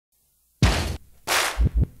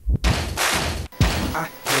I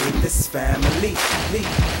hate this family.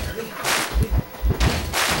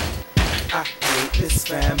 I hate this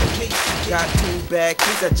family. Got two bad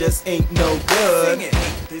kids that just ain't no good.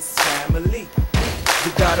 Hate this family.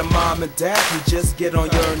 You got a mom and dad who just get on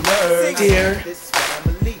your nerves. Dear this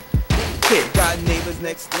family. kid, Got neighbors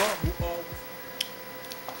next door who always...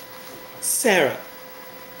 Sarah,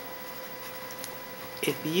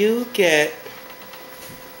 if you get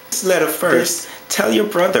this letter first, tell your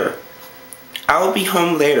brother. I'll be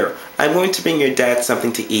home later. I'm going to bring your dad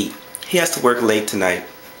something to eat. He has to work late tonight.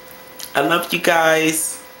 I love you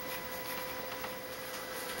guys.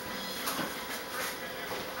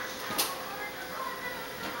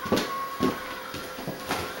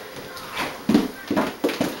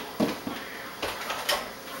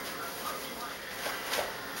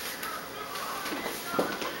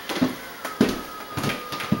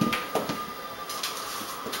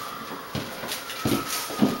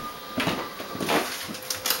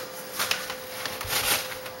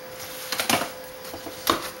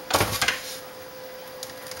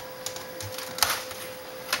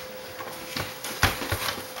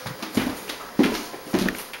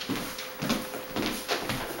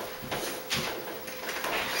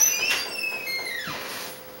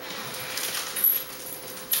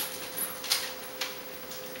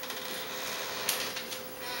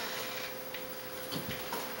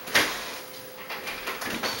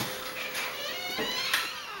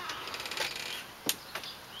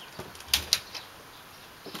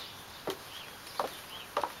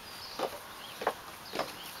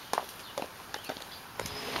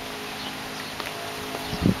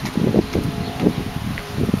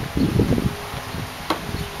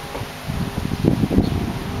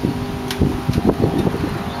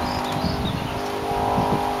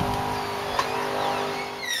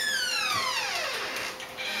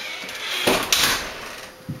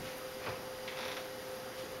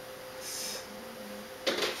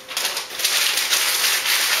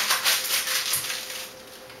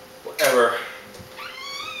 Whatever.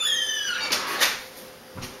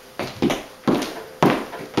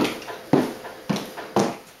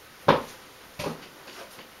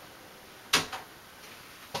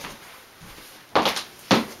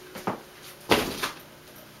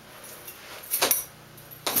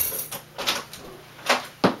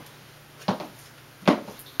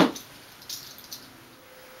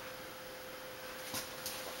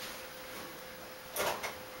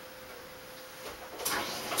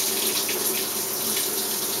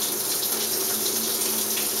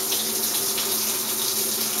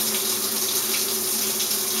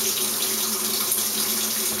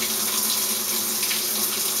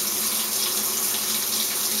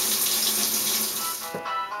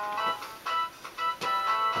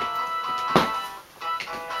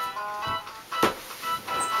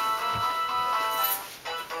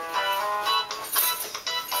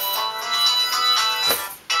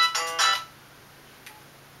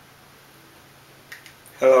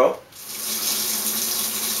 Hello?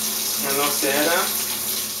 Hello, Sarah?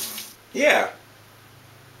 Yeah.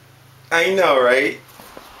 I know, right?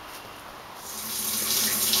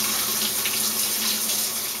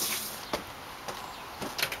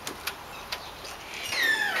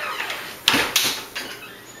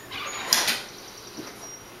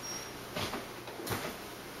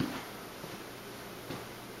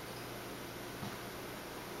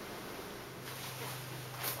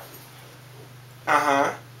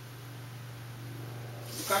 Uh-huh.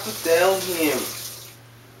 You got to tell him.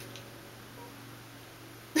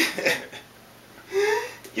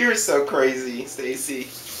 You're so crazy, Stacy.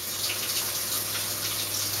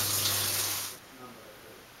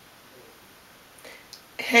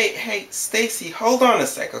 Hey, Stacy, hold on a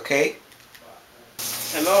sec, okay?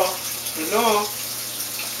 Hello?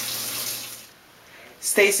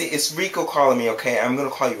 Stacy, it's Rico calling me, okay? I'm gonna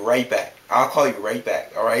call you right back. I'll call you right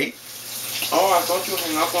back, alright? Oh, I thought you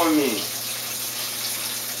hung up on me.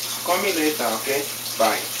 Call me later, okay?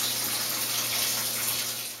 Bye.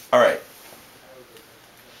 Alright.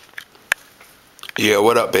 Yeah,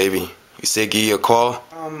 what up, baby? You said give you a call?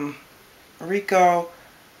 Rico,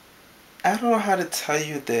 I don't know how to tell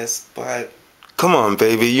you this, but Come on,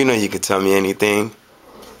 baby. You know you can tell me anything.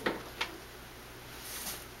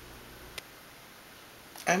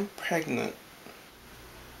 I'm pregnant.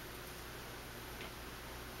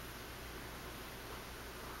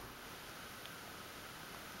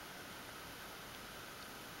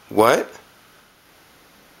 What?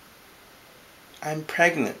 I'm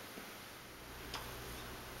pregnant.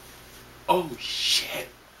 Oh, shit.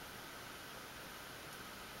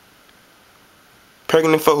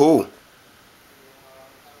 Pregnant for who?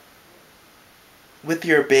 With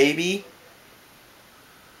your baby?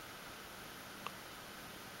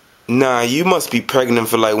 Nah, you must be pregnant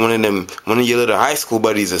for like one of your little high school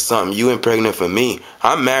buddies or something. You ain't pregnant for me.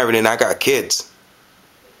 I'm married and I got kids.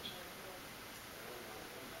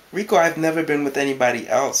 Rico, I've never been with anybody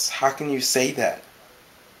else. How can you say that?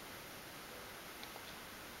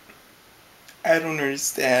 I don't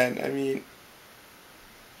understand. I mean,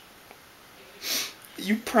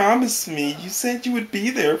 you promised me. You said you would be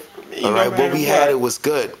there for me. All right, no matter what we had, it was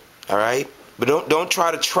good. All right, but don't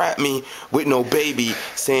try to trap me with no baby,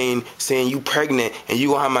 saying you pregnant and you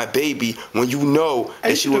gonna have my baby when you know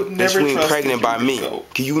that she ain't pregnant by me.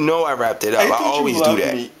 Cause you know I wrapped it up. I always do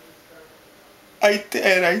that. Me. I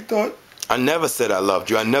did. I thought. I never said I loved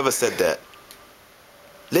you. I never said that.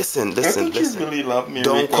 Listen. I thought you really loved me.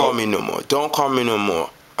 Don't Rico. call me no more. Don't call me no more.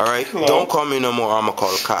 All right? Hello? Don't call me no more or I'm gonna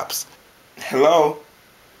call the cops. Hello?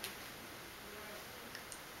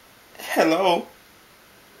 Hello?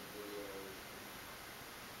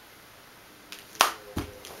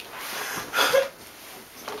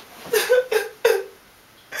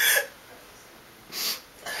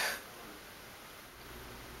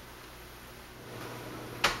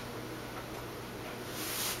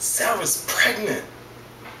 Sarah's pregnant.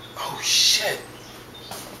 Oh shit.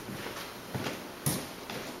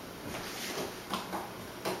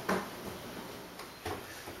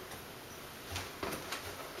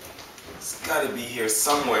 It's gotta be here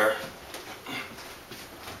somewhere.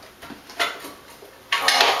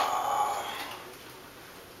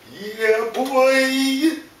 Yeah,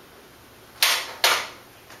 boy.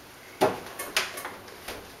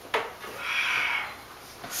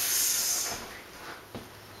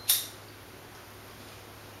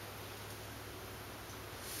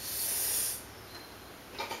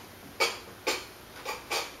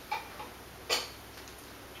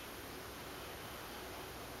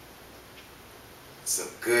 Some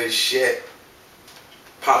good shit.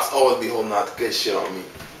 Pops always be holding out the good shit on me.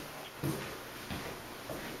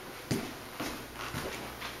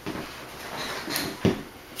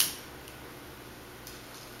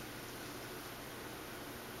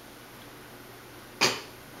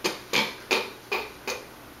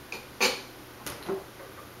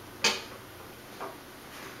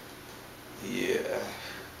 Yeah.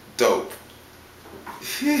 Dope.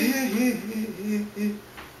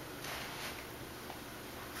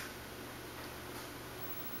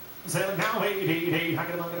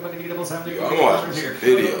 I'm watching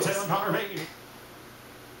videos.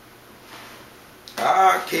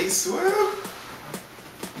 K-Swell.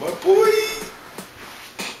 My boy.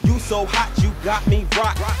 You so hot, you got me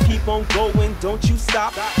rock. Keep on going, don't you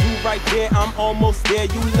stop. You right there, I'm almost there.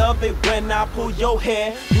 You love it when I pull your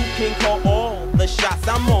hair. You can call all the shots.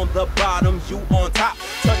 I'm on the bottom, you on top.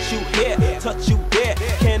 Touch you here, touch you there.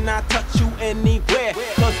 Can I touch you anywhere?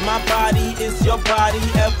 Cause my body is your body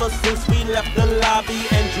ever since we left the lobby.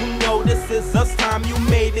 And you know this is us time. You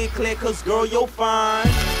made it clear, cause girl, you're fine.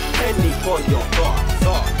 Penny for your thoughts,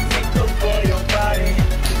 nickel for your body.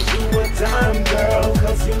 You a dime girl,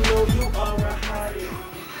 cause you know you are a hottie.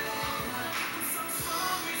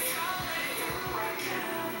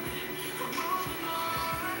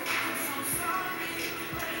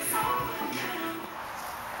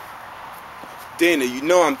 Dana, you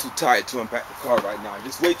know I'm too tired to unpack the car right now.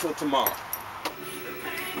 Just wait till tomorrow.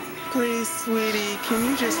 Please, sweetie, can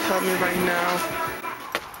you just help me right now?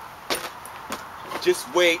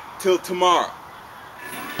 Just wait till tomorrow.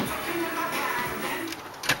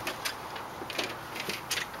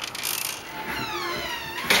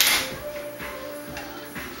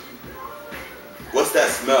 What's that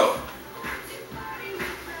smell?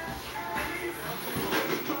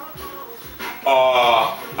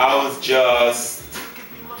 I was just...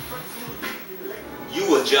 You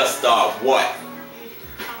were just, what?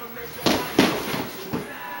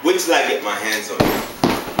 Wait till I get my hands on you.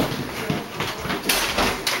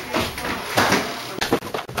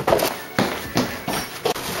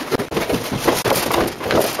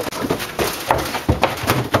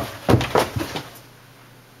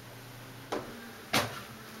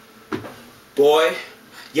 Boy,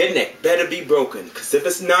 your neck better be broken, cause if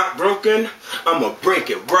it's not broken, I'ma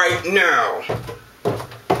break it right now.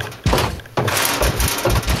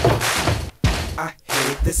 I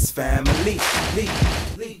hate this family.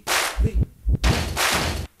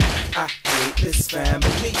 I hate this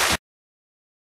family.